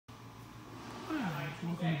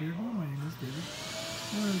welcome to Beardmore. My name is David.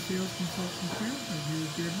 One of the sales consultants here right here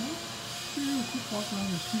at Beardmore. We're going to do a quick walk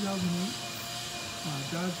around this 2008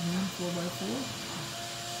 Dodge Ram 4x4.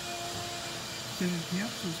 Extended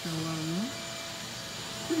camp, so it's got a lot of room.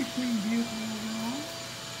 Pretty clean vehicle overall.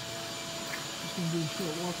 Just going to do a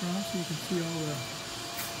short walk around so you can see all the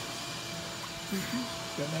features.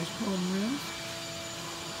 Got nice chrome rims.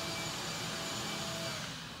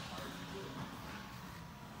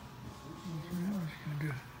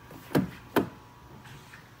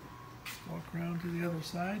 Walk around to the other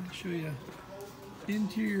side to show you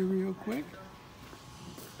interior real quick.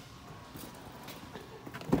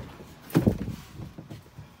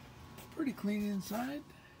 Pretty clean inside.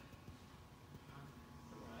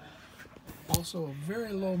 Also a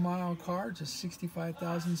very low mile car, just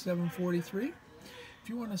 65,743. If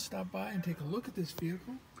you want to stop by and take a look at this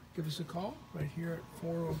vehicle, give us a call right here at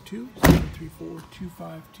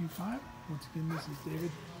 402-734-2525. Once again, this is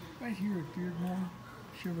David right here at Beardmore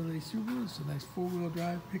Chevrolet Subaru. It's a nice four-wheel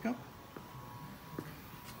drive pickup.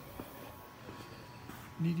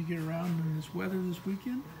 Need to get around in this weather this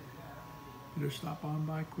weekend? Better stop on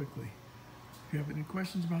by quickly. If you have any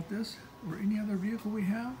questions about this or any other vehicle we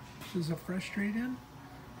have, this is a fresh trade-in,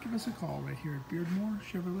 give us a call right here at Beardmore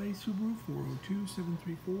Chevrolet Subaru,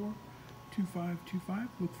 402-734-2525.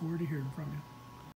 Look forward to hearing from you.